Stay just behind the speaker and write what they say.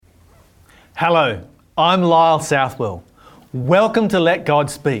Hello, I'm Lyle Southwell. Welcome to Let God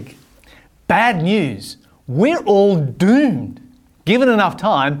Speak. Bad news, we're all doomed. Given enough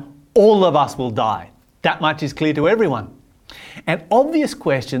time, all of us will die. That much is clear to everyone. An obvious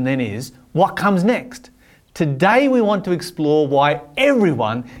question then is, what comes next? Today we want to explore why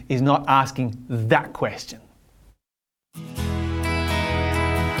everyone is not asking that question.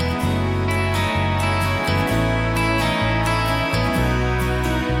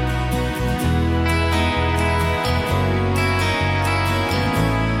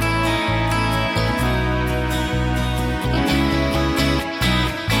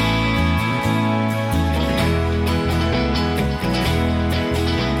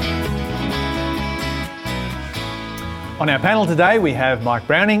 On our panel today, we have Mike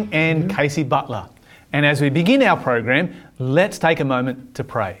Browning and Casey Butler. And as we begin our program, let's take a moment to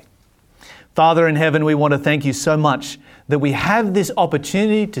pray. Father in heaven, we want to thank you so much that we have this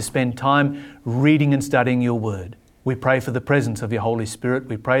opportunity to spend time reading and studying your word. We pray for the presence of your Holy Spirit.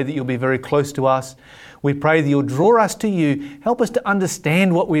 We pray that you'll be very close to us. We pray that you'll draw us to you, help us to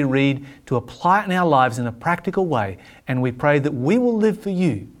understand what we read, to apply it in our lives in a practical way. And we pray that we will live for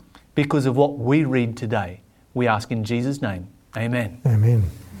you because of what we read today. We ask in Jesus' name. Amen. Amen.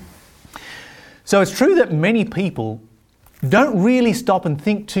 So it's true that many people don't really stop and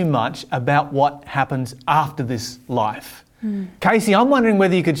think too much about what happens after this life. Casey, I'm wondering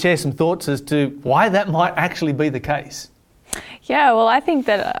whether you could share some thoughts as to why that might actually be the case. Yeah, well, I think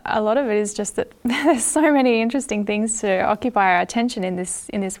that a lot of it is just that there's so many interesting things to occupy our attention in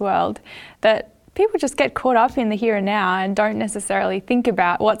this world that people just get caught up in the here and now and don't necessarily think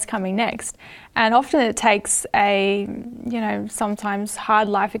about what's coming next. And often it takes sometimes hard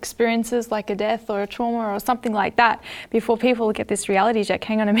life experiences like a death or a trauma or something like that before people get this reality check.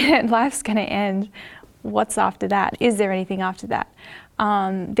 Hang on a minute, life's going to end. What's after that? Is there anything after that?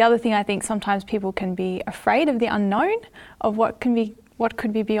 The other thing, I think sometimes people can be afraid of the unknown, of what could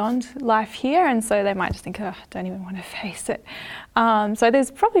be beyond life here, and so they might just think, I don't even want to face it. So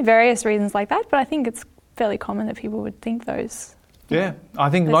there's probably various reasons like that, but I think it's fairly common that people would think those. Yeah, I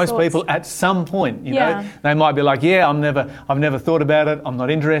think most people at some point, you know, they might be like, I've never thought about it, I'm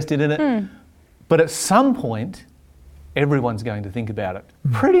not interested in it. But at some point, everyone's going to think about it,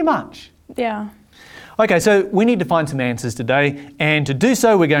 pretty much. Yeah. Okay, so we need to find some answers today, and to do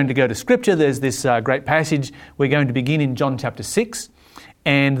so, we're going to go to Scripture. There's this great passage. We're going to begin in John chapter 6.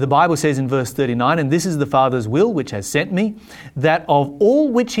 And the Bible says in verse 39, "And this is the Father's will which has sent me, that of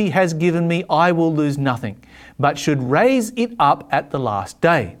all which he has given me I will lose nothing, but should raise it up at the last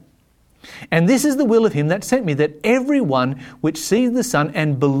day. And this is the will of him that sent me, that everyone which sees the Son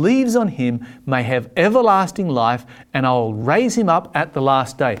and believes on him may have everlasting life, and I will raise him up at the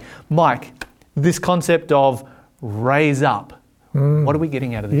last day." Mike, this concept of raise up, what are we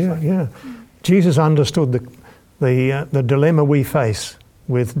getting out of this? Yeah. Jesus understood the dilemma we face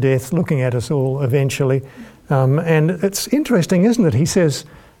with death looking at us all eventually. And it's interesting, isn't it? He says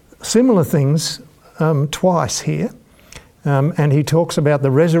similar things twice here. And he talks about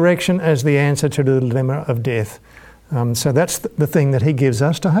the resurrection as the answer to the dilemma of death. So that's the thing that he gives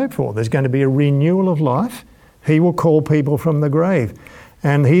us to hope for. There's going to be a renewal of life. He will call people from the grave.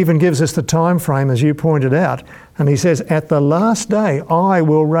 And he even gives us the time frame, as you pointed out. And he says, at the last day, I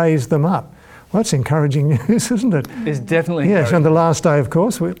will raise them up. Well, that's encouraging news, isn't it? It's definitely Yes, and the last day, of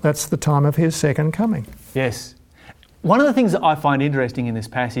course, that's the time of his second coming. Yes. One of the things that I find interesting in this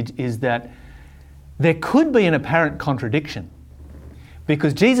passage is that there could be an apparent contradiction.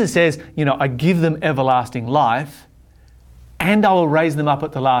 Because Jesus says, I give them everlasting life and I will raise them up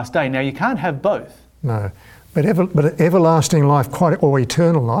at the last day. Now, you can't have both. No, but everlasting life, or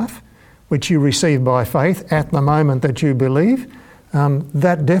eternal life, which you receive by faith at the moment that you believe,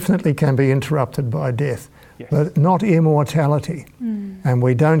 that definitely can be interrupted by death, but not immortality. And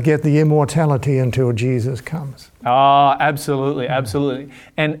we don't get the immortality until Jesus comes. Oh, absolutely.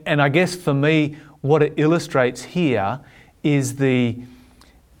 And I guess for me, what it illustrates here is the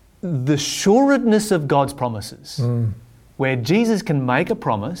sureness of God's promises, where Jesus can make a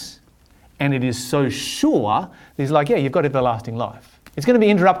promise and it is so sure, he's like, you've got everlasting life. It's going to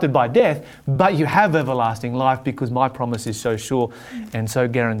be interrupted by death, but you have everlasting life because my promise is so sure and so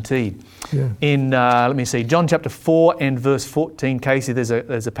guaranteed. Yeah. In, John chapter 4 and verse 14, Casey, there's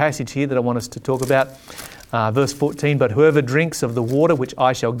a passage here that I want us to talk about. Verse 14, "But whoever drinks of the water which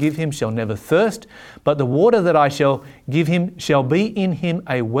I shall give him shall never thirst, but the water that I shall give him shall be in him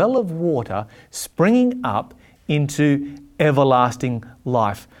a well of water springing up into everlasting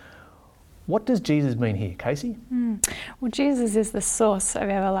life." What does Jesus mean here, Casey? Well, Jesus is the source of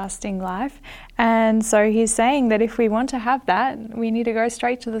everlasting life. And so he's saying that if we want to have that, we need to go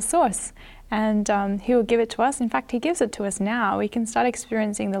straight to the source. And he will give it to us. In fact, he gives it to us now. We can start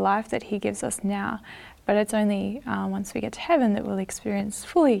experiencing the life that he gives us now. But it's only once we get to heaven that we'll experience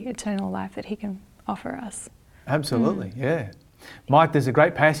fully eternal life that he can offer us. Absolutely, yeah. Mike, there's a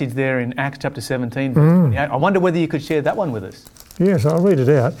great passage there in Acts chapter 17, verse 28. I wonder whether you could share that one with us. Yes, I'll read it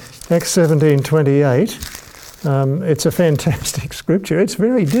out. Acts 17:28. It's a fantastic scripture. It's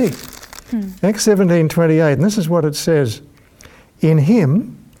very deep. Acts 17:28, and this is what it says. In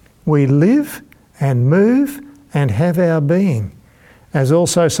him we live and move and have our being, as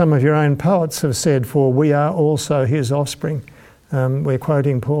also some of your own poets have said, for we are also his offspring. We're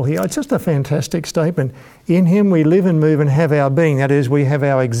quoting Paul here. It's just a fantastic statement. In him we live and move and have our being. That is, we have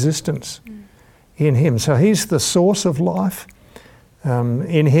our existence in him. So he's the source of life.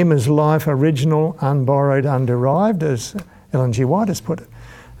 In him is life original, unborrowed, underived, as Ellen G. White has put it.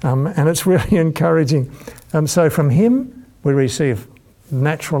 And it's really encouraging. So from him we receive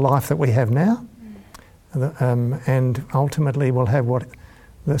natural life that we have now. And ultimately we'll have what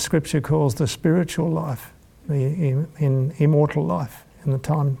the scripture calls the spiritual life. In immortal life in the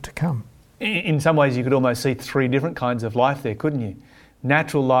time to come. In some ways you could almost see three different kinds of life there, couldn't you?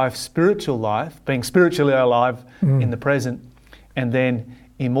 Natural life, spiritual life, being spiritually alive in the present, and then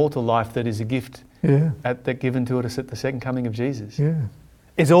immortal life that is a gift that given to us at the second coming of Jesus. Yeah.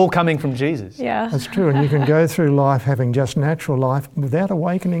 It's all coming from Jesus. Yeah. That's true, and you can go through life having just natural life without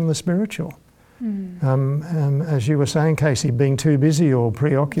awakening the spiritual. As you were saying, Casey, being too busy or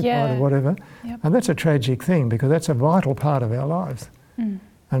preoccupied or whatever. Yep. And that's a tragic thing because that's a vital part of our lives. And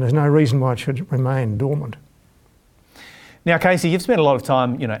there's no reason why it should remain dormant. Now, Casey, you've spent a lot of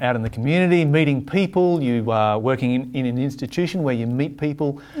time, out in the community, meeting people. You are working in an institution where you meet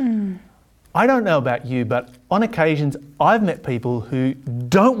people. I don't know about you, but on occasions I've met people who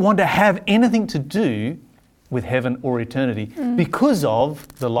don't want to have anything to do with heaven or eternity because of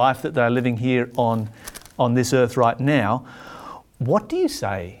the life that they're living here on this earth right now. What do you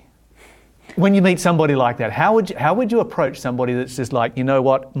say when you meet somebody like that? How would you approach somebody that's just like, you know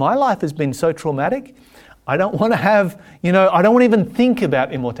what, my life has been so traumatic, I don't want to have, I don't want to even think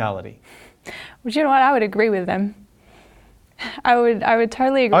about immortality? Well, you know what, I would agree with them. I would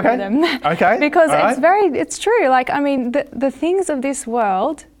totally agree with them. Okay. Because it's true. Like, I mean, the things of this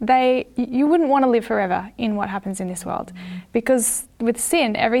world, you wouldn't want to live forever in what happens in this world. Because with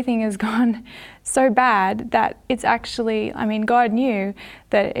sin, everything has gone so bad that it's actually, God knew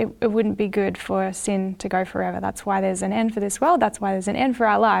that it wouldn't be good for sin to go forever. That's why there's an end for this world. That's why there's an end for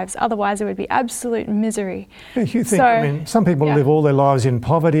our lives. Otherwise, it would be absolute misery. You think, some people live all their lives in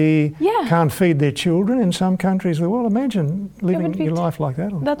poverty, can't feed their children in some countries of the world. Imagine living your life like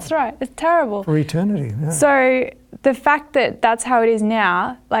that. That's right. It's terrible. For eternity. Yeah. So the fact that that's how it is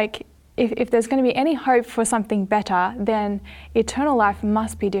now, like, if there's going to be any hope for something better, then eternal life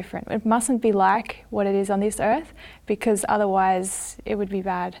must be different. It mustn't be like what it is on this earth, because otherwise it would be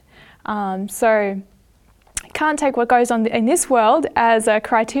bad. So can't take what goes on in this world as a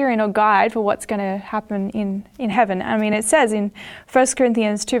criterion or guide for what's going to happen in heaven. It says in 1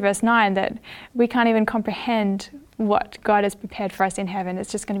 Corinthians 2 verse 9 that we can't even comprehend what God has prepared for us in heaven.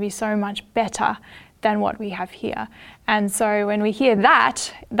 It's just going to be so much better than what we have here. And so when we hear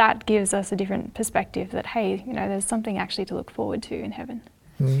that gives us a different perspective that, hey, there's something actually to look forward to in heaven.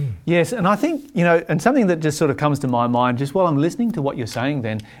 Yes, and I think, and something that just sort of comes to my mind just while I'm listening to what you're saying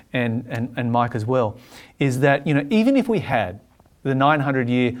then, and Mike as well, is that, even if we had the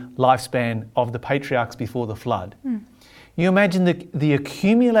 900-year lifespan of the patriarchs before the flood, you imagine the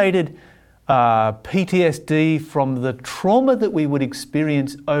accumulated PTSD from the trauma that we would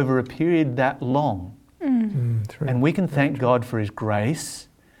experience over a period that long. And we can thank God for his grace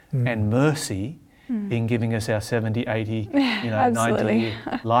and mercy in giving us our 70, 80, 90-year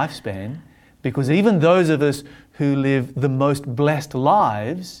lifespan, because even those of us who live the most blessed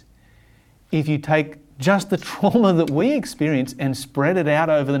lives, if you take just the trauma that we experience and spread it out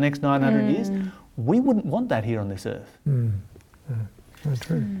over the next 900 years, we wouldn't want that here on this earth. That's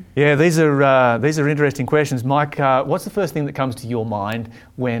true. Yeah, these are interesting questions. Mike, what's the first thing that comes to your mind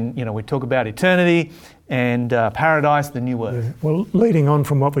when we talk about eternity and paradise, the new earth? Yeah. Well, leading on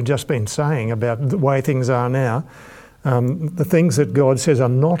from what we've just been saying about the way things are now, the things that God says are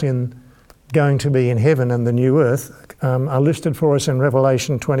not going to be in heaven and the new earth are listed for us in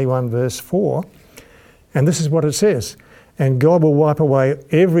Revelation 21 verse 4. And this is what it says. And God will wipe away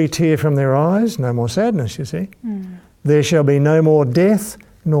every tear from their eyes. No more sadness, you see. There shall be no more death,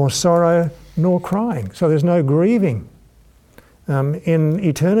 nor sorrow, nor crying. So there's no grieving in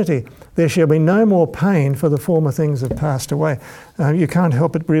eternity. There shall be no more pain, for the former things have passed away. You can't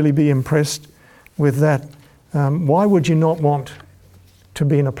help but really be impressed with that. Why would you not want to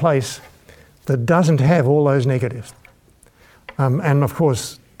be in a place that doesn't have all those negatives? And of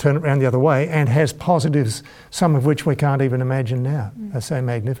course, turn it around the other way, and has positives, some of which we can't even imagine now. They're so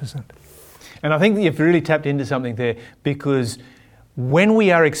magnificent. And I think that you've really tapped into something there, because when we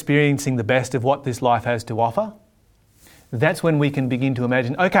are experiencing the best of what this life has to offer, that's when we can begin to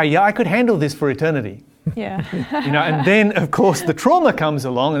imagine, okay, yeah, I could handle this for eternity. Yeah. And then, of course, the trauma comes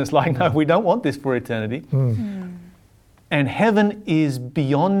along and it's like, no, we don't want this for eternity. And heaven is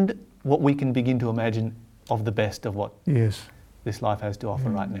beyond what we can begin to imagine of the best of what this life has to offer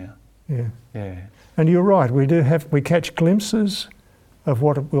right now. Yeah. And you're right, we catch glimpses of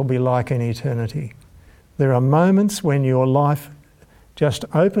what it will be like in eternity. There are moments when your life just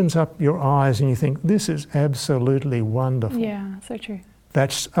opens up your eyes and you think, this is absolutely wonderful. Yeah, so true.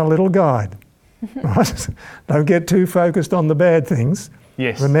 That's a little guide. Right? Don't get too focused on the bad things.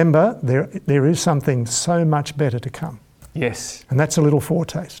 Yes. Remember, there is something so much better to come. Yes. And that's a little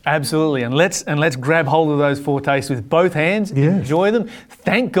foretaste. Absolutely. And let's grab hold of those foretastes with both hands, enjoy them,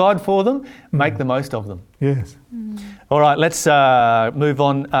 thank God for them, make the most of them. Yes. All right, let's move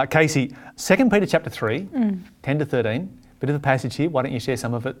on. Casey, 2 Peter chapter 3, 10 to 13. Bit of a passage here. Why don't you share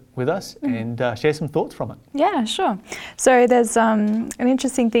some of it with us and share some thoughts from it? Yeah, sure. So there's an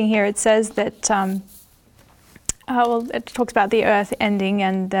interesting thing here. It says that, it talks about the earth ending,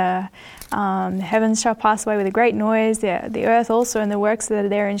 and the heavens shall pass away with a great noise. The earth also and the works that are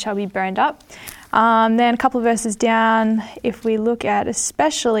therein shall be burned up. Then a couple of verses down, if we look at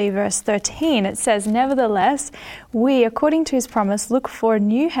especially verse 13, it says, nevertheless, we, according to his promise, look for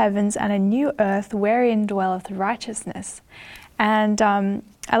new heavens and a new earth wherein dwelleth righteousness. And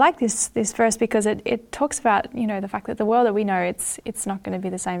I like this verse because it talks about, the fact that the world that we know, it's not going to be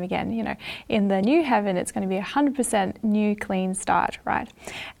the same again. In the new heaven, it's going to be 100% new, clean start, right?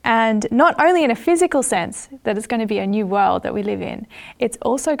 And not only in a physical sense that it's going to be a new world that we live in, it's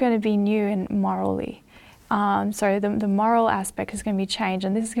also going to be new and morally. So the moral aspect is going to be changed,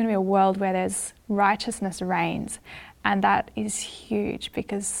 and this is going to be a world where there's righteousness reigns. And that is huge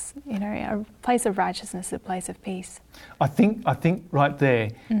because, a place of righteousness is a place of peace. I think right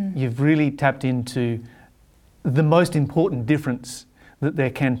there, you've really tapped into the most important difference that there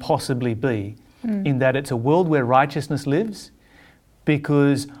can possibly be in that it's a world where righteousness lives,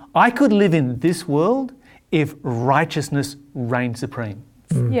 because I could live in this world if righteousness reigned supreme.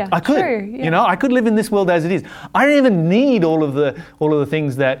 Yeah, I could. True, yeah. I could live in this world as it is. I don't even need all of the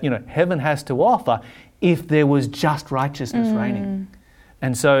things that, heaven has to offer if there was just righteousness reigning.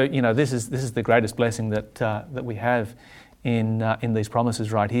 And so, this is the greatest blessing that we have in these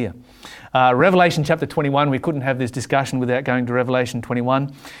promises right here. Revelation chapter 21, we couldn't have this discussion without going to Revelation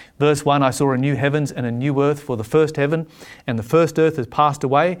 21. Verse 1, I saw a new heavens and a new earth, for the first heaven and the first earth has passed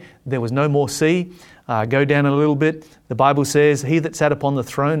away. There was no more sea. Go down a little bit. The Bible says, he that sat upon the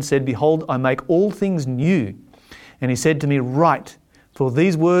throne said, behold, I make all things new. And he said to me, write, for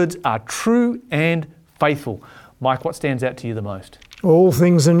these words are true and faithful. Mike, what stands out to you the most? All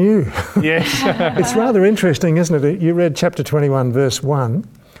things are new. Yes. It's rather interesting, isn't it? You read chapter 21, verse 1,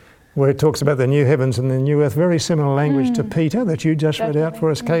 where it talks about the new heavens and the new earth. Very similar language to Peter that you just read out for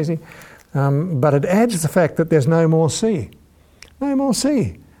us, Casey. But it adds the fact that there's no more sea. No more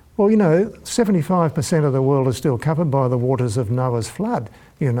sea. Well, 75% of the world is still covered by the waters of Noah's flood,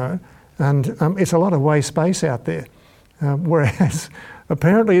 and it's a lot of waste space out there. Whereas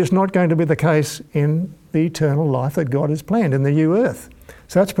apparently it's not going to be the case in the eternal life that God has planned in the new earth.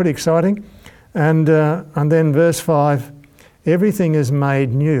 So that's pretty exciting. And then verse 5, everything is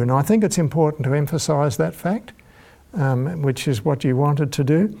made new. And I think it's important to emphasise that fact, which is what you wanted to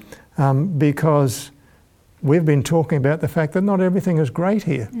do, because we've been talking about the fact that not everything is great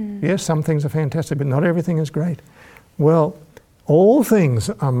here. Yes, some things are fantastic, but not everything is great. Well, all things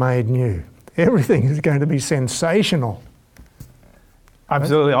are made new. Everything is going to be sensational.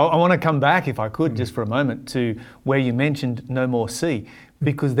 Absolutely. I want to come back, if I could, just for a moment, to where you mentioned no more sea,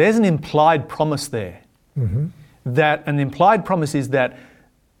 because there's an implied promise there. That an implied promise is that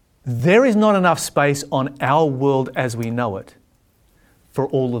there is not enough space on our world as we know it for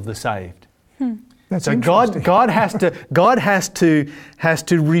all of the saved. That's so interesting. God has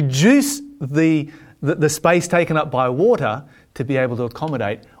to reduce the space taken up by water to be able to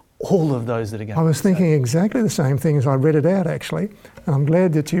accommodate all of those that are going to be saved. I was thinking exactly the same thing as I read it out, actually. And I'm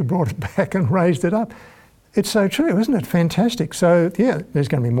glad that you brought it back and raised it up. It's so true, isn't it? Fantastic. So, yeah, there's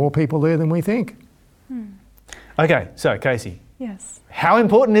going to be more people there than we think. Okay, so Casey. Yes. How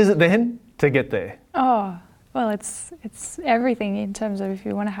important is it then to get there? Oh, well, it's everything in terms of if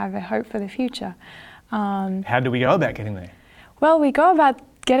you want to have a hope for the future. How do we go about getting there? Well, we go about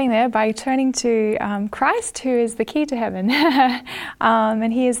getting there by turning to Christ, who is the key to heaven.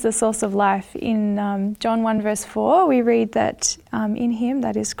 And he is the source of life. In John 1 verse 4, we read that in him,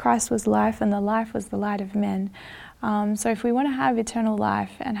 that is, Christ was life, and the life was the light of men. So if we want to have eternal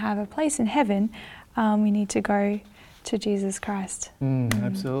life and have a place in heaven, we need to go to Jesus Christ.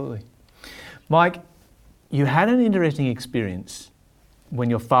 Absolutely. Mike, you had an interesting experience when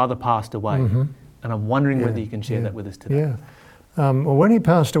your father passed away, and I'm wondering whether you can share that with us today. Yeah. Well, when he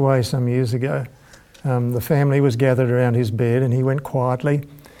passed away some years ago, the family was gathered around his bed and he went quietly.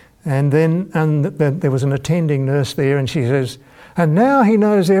 And then there was an attending nurse there, and she says, "And now he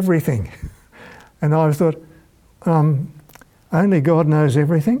knows everything." And I thought, only God knows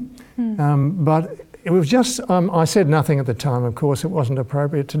everything. But it was just, I said nothing at the time, of course, it wasn't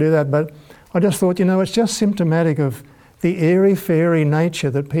appropriate to do that, but I just thought, it's just symptomatic of the airy-fairy nature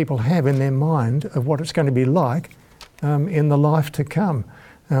that people have in their mind of what it's going to be like in the life to come.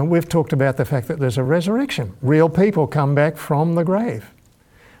 We've talked about the fact that there's a resurrection. Real people come back from the grave.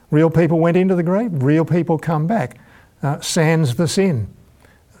 Real people went into the grave. Real people come back. Sans the sin.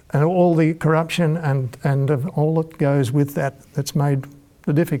 And all the corruption and of all that goes with that's made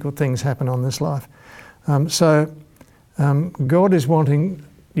the difficult things happen on this life. So God is wanting,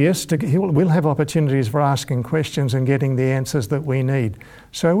 yes, we'll have opportunities for asking questions and getting the answers that we need.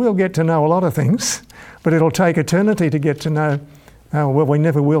 So we'll get to know a lot of things, but it'll take eternity to get to know. Well, we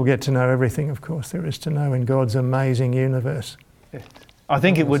never will get to know everything, of course, there is to know in God's amazing universe. I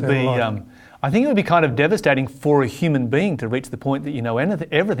think it would be. I think it would be kind of devastating for a human being to reach the point that you know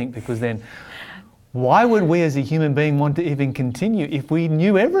everything, because then why would we as a human being want to even continue if we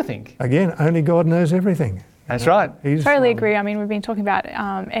knew everything? Again, only God knows everything. That's right. Totally agree. I mean, we've been talking about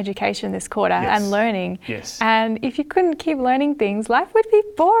education this quarter and learning. Yes. And if you couldn't keep learning things, life would be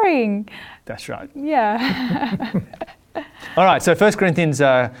boring. That's right. Yeah. All right, so 1 Corinthians,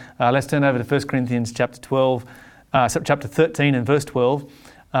 let's turn over to 1 Corinthians chapter 12, chapter 13 and verse 12.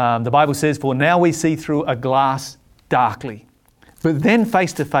 The Bible says, "For now we see through a glass darkly, but then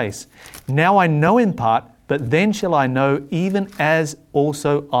face to face. Now I know in part, but then shall I know, even as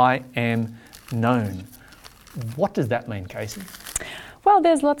also I am known." What does that mean, Casey? Well,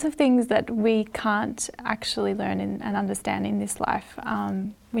 there's lots of things that we can't actually learn and understand in this life.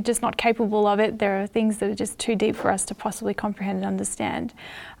 We're just not capable of it. There are things that are just too deep for us to possibly comprehend and understand.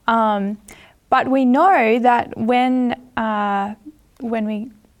 But we know that when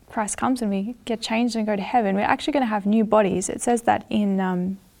Christ comes and we get changed and go to heaven, we're actually going to have new bodies. It says that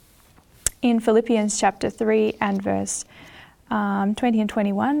in Philippians chapter 3 and verse 20 and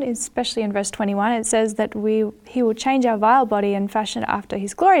 21, especially in verse 21, it says that he will change our vile body and fashion it after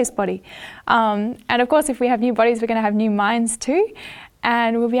his glorious body. And of course, if we have new bodies, we're going to have new minds too.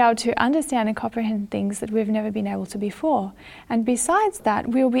 And we'll be able to understand and comprehend things that we've never been able to before. And besides that,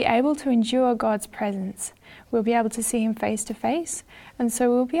 we'll be able to endure God's presence. We'll be able to see him face to face. And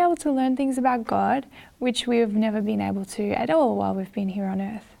so we'll be able to learn things about God, which we've never been able to at all while we've been here on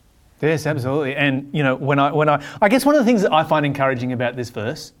earth. Yes, absolutely. And, when I guess one of the things that I find encouraging about this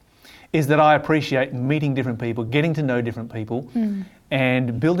verse is that I appreciate meeting different people, getting to know different people,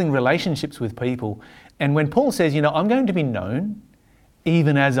 and building relationships with people. And when Paul says, I'm going to be known,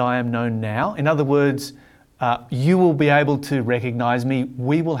 even as I am known now. In other words, you will be able to recognise me.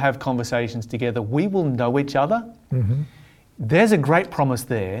 We will have conversations together. We will know each other. Mm-hmm. There's a great promise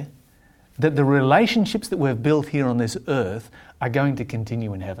there that the relationships that we've built here on this earth are going to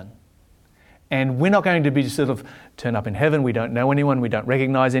continue in heaven. And we're not going to be just sort of turn up in heaven. We don't know anyone. We don't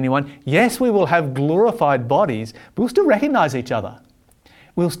recognise anyone. Yes, we will have glorified bodies, but we'll still recognise each other.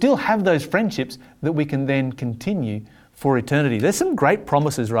 We'll still have those friendships that we can then continue for eternity. There's some great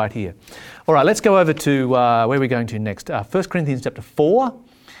promises right here. All right, let's go over to where we're going to next. 1 Corinthians chapter 4,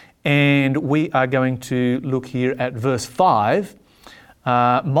 and we are going to look here at verse 5.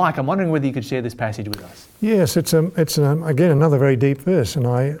 Mike, I'm wondering whether you could share this passage with us. Yes, it's again another very deep verse, and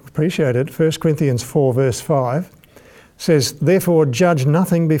I appreciate it. 1 Corinthians 4 verse 5 says, "Therefore judge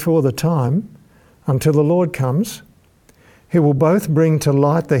nothing before the time until the Lord comes. He will both bring to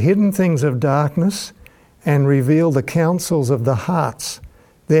light the hidden things of darkness and reveal the counsels of the hearts.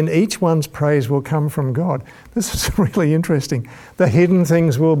 Then each one's praise will come from God." This is really interesting. The hidden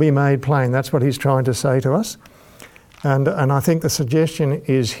things will be made plain. That's what he's trying to say to us. And I think the suggestion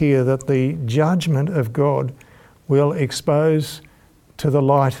is here that the judgment of God will expose to the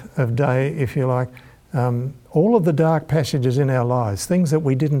light of day, if you like, all of the dark passages in our lives, things that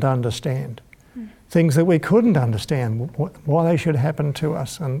we didn't understand, things that we couldn't understand, why they should happen to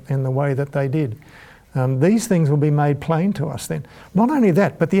us and in the way that they did. These things will be made plain to us then. Not only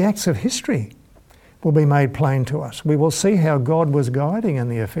that, but the acts of history will be made plain to us. We will see how God was guiding in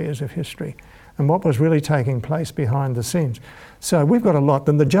the affairs of history and what was really taking place behind the scenes. So we've got a lot.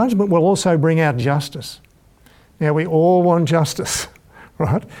 Then the judgment will also bring out justice. Now, we all want justice,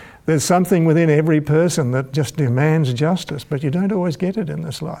 right? There's something within every person that just demands justice, but you don't always get it in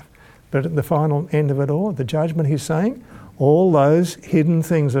this life. But at the final end of it all, the judgment, he's saying, all those hidden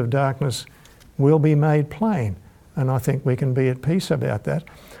things of darkness will be made plain. And I think we can be at peace about that.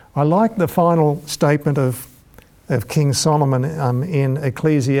 I like the final statement of King Solomon in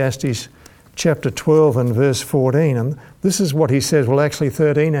Ecclesiastes chapter 12 and verse 14. And this is what he says, well, actually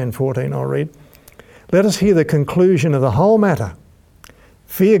 13 and 14 I'll read. Let us hear the conclusion of the whole matter.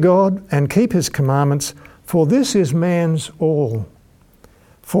 Fear God and keep his commandments, for this is man's all.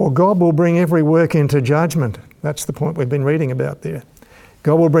 For God will bring every work into judgment. That's the point we've been reading about there.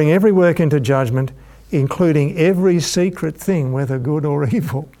 God will bring every work into judgment, including every secret thing, whether good or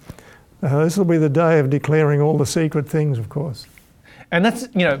evil. This will be the day of declaring all the secret things, of course. And that's,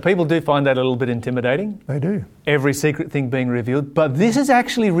 people do find that a little bit intimidating. They do. Every secret thing being revealed. But this is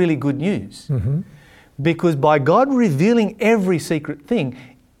actually really good news. Mm-hmm. Because by God revealing every secret thing,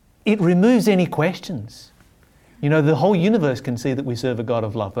 it removes any questions. The whole universe can see that we serve a God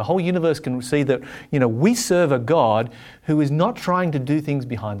of love. The whole universe can see that, we serve a God who is not trying to do things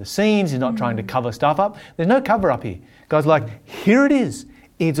behind the scenes. He's not trying to cover stuff up. There's no cover up here. God's like, here it is.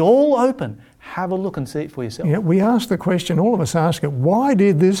 It's all open. Have a look and see it for yourself. Yeah, we ask the question, all of us ask it, why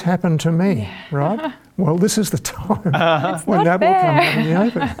did this happen to me? Yeah. Right? Well, this is the time when that will come out in the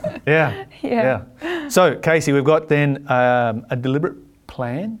open. Yeah. So, Casey, we've got then a deliberate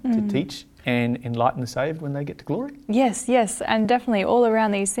plan to teach and enlighten the saved when they get to glory? Yes, and definitely all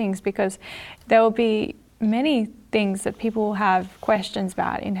around these things, because there will be many things that people will have questions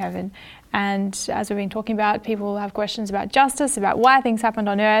about in heaven. And as we've been talking about, people will have questions about justice, about why things happened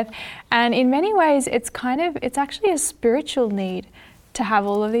on earth. And in many ways, it's actually a spiritual need to have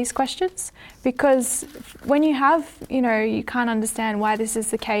all of these questions, because when you you can't understand why this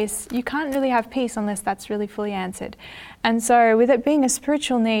is the case, you can't really have peace unless that's really fully answered. And so with it being a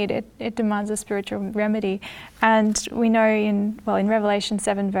spiritual need, it demands a spiritual remedy. And we know in Revelation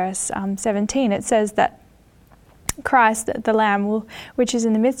 7 verse 17, it says that Christ, the Lamb, which is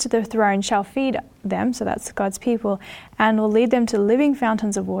in the midst of the throne, shall feed them, so that's God's people, and will lead them to living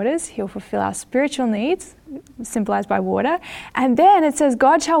fountains of waters. He'll fulfill our spiritual needs, symbolized by water. And then it says,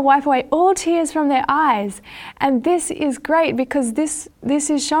 God shall wipe away all tears from their eyes. And this is great, because this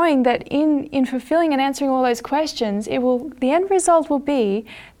is showing that in fulfilling and answering all those questions, the end result will be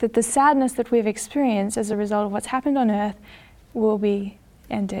that the sadness that we've experienced as a result of what's happened on earth will be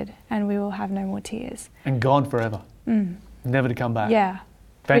ended, and we will have no more tears. And gone forever. Never to come back. Yeah.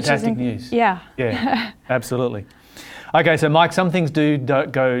 Fantastic news. Yeah. Yeah, absolutely. Okay, so Mike, some things do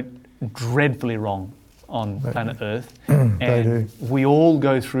go dreadfully wrong on planet Earth. They do. We all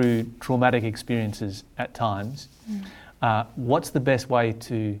go through traumatic experiences at times. What's the best way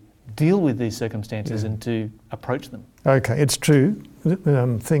to deal with these circumstances and to approach them? Okay, it's true.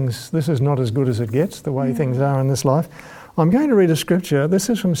 This is not as good as it gets, the way things are in this life. I'm going to read a scripture. This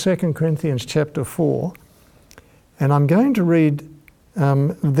is from 2 Corinthians chapter 4. And I'm going to read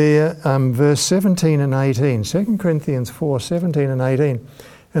verse 17 and 18. 2 Corinthians 4, 17 and 18.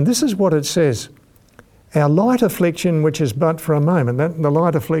 And this is what it says. Our light affliction, which is but for a moment, the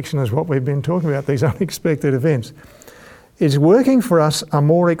light affliction is what we've been talking about, these unexpected events, is working for us a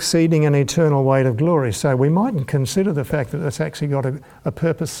more exceeding and eternal weight of glory. So we mightn't consider the fact that it's actually got a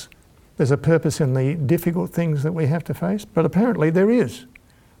purpose. There's a purpose in the difficult things that we have to face, but apparently there is.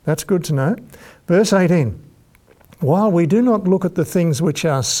 That's good to know. Verse 18. While we do not look at the things which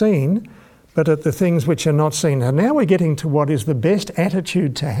are seen, but at the things which are not seen. And now we're getting to what is the best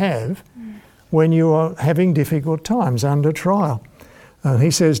attitude to have when you are having difficult times under trial.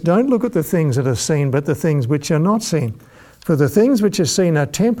 He says, don't look at the things that are seen, but the things which are not seen. For the things which are seen are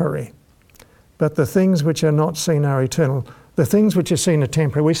temporary, but the things which are not seen are eternal. The things which are seen are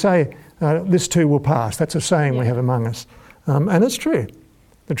temporary. We say, this too will pass. That's a saying we have among us. And it's true.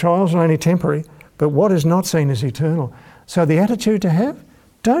 The trials are only temporary, but what is not seen is eternal. So the attitude to have,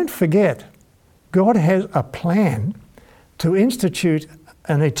 don't forget, God has a plan to institute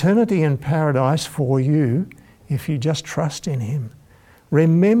an eternity in paradise for you if you just trust in him.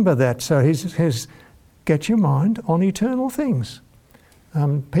 Remember that. So he says, get your mind on eternal things.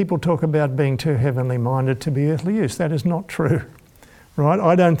 People talk about being too heavenly minded to be earthly use. That is not true, right?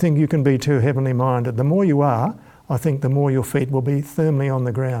 I don't think you can be too heavenly minded. The more you are, I think the more your feet will be firmly on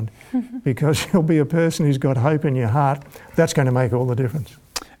the ground, because you'll be a person who's got hope in your heart. That's going to make all the difference.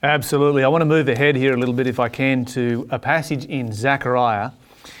 Absolutely. I want to move ahead here a little bit, if I can, to a passage in Zechariah.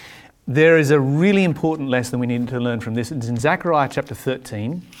 There is a really important lesson we need to learn from this. It's in Zechariah chapter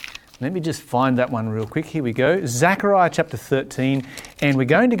 13. Let me just find that one real quick. Here we go. Zechariah chapter 13, and we're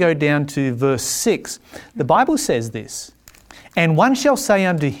going to go down to verse 6. The Bible says this, "And one shall say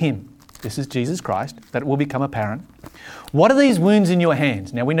unto him," this is Jesus Christ, that it will become apparent, "What are these wounds in your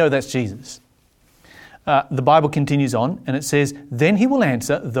hands?" Now we know that's Jesus. The Bible continues on, and it says, "Then he will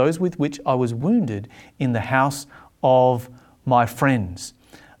answer, those with which I was wounded in the house of my friends."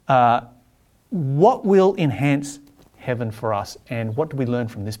 What will enhance heaven for us, and what do we learn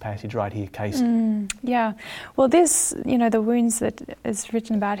from this passage right here, Casey? Yeah, well, this, the wounds that is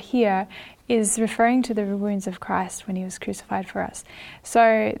written about here is referring to the wounds of Christ when he was crucified for us.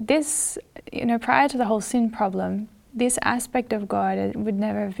 So this, prior to the whole sin problem, this aspect of God would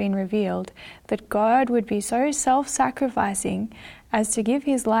never have been revealed, that God would be so self-sacrificing as to give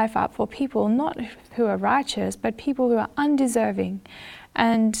his life up for people not who are righteous, but people who are undeserving.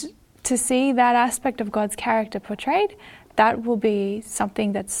 And to see that aspect of God's character portrayed, that will be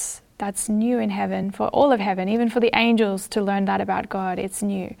something that's new in heaven, for all of heaven, even for the angels to learn that about God, it's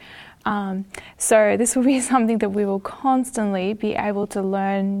new. So this will be something that we will constantly be able to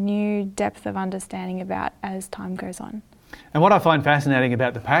learn new depth of understanding about as time goes on. And what I find fascinating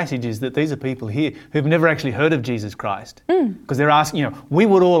about the passage is that these are people here who've never actually heard of Jesus Christ. Because they're asking, we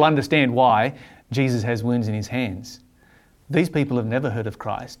would all understand why Jesus has wounds in his hands. These people have never heard of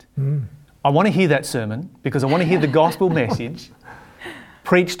Christ. I want to hear that sermon because I want to hear the gospel message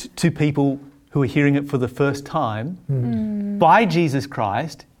preached to people who are hearing it for the first time by Jesus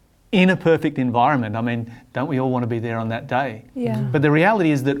Christ in a perfect environment. I mean, don't we all want to be there on that day? Yeah. But the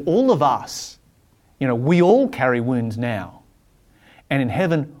reality is that all of us, we all carry wounds now. And in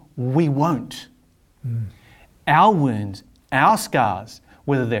heaven, we won't. Our wounds, our scars,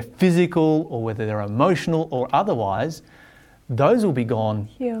 whether they're physical or whether they're emotional or otherwise, those will be gone,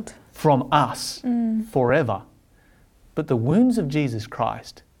 healed from us forever. But the wounds of Jesus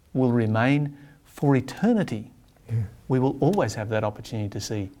Christ will remain for eternity. Yeah. We will always have that opportunity to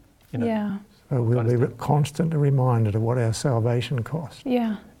see. Yeah. So we'll be constantly reminded of what our salvation cost.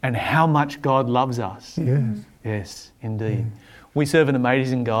 Yeah. And how much God loves us. Yes. Yes, indeed. We serve an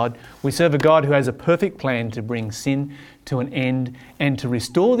amazing God. We serve a God who has a perfect plan to bring sin to an end and to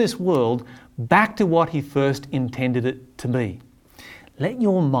restore this world back to what he first intended it to be. Let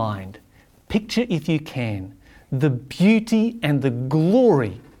your mind picture, if you can, the beauty and the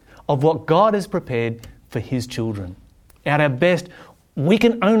glory of what God has prepared for his children. At our best, we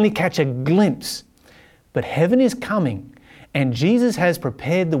can only catch a glimpse, but heaven is coming and Jesus has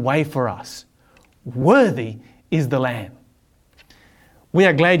prepared the way for us. Worthy is the Lamb. We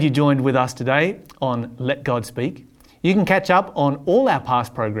are glad you joined with us today on Let God Speak. You can catch up on all our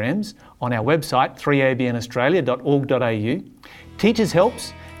past programs on our website 3abnaustralia.org.au. Teachers'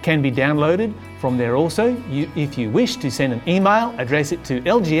 Helps can be downloaded from there also. If you wish to send an email, address it to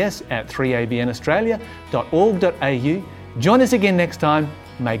lgs@3abnaustralia.org.au. Join us again next time.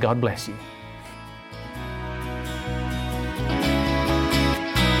 May God bless you.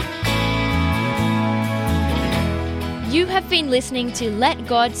 You have been listening to Let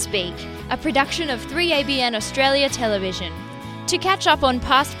God Speak, a production of 3ABN Australia Television. To catch up on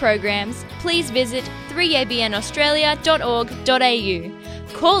past programs, please visit 3abnaustralia.org.au.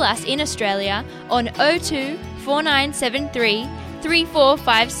 Call us in Australia on 02 4973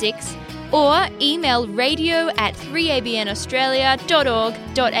 3456 or email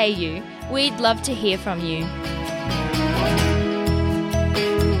radio@3abnaustralia.org.au. We'd love to hear from you.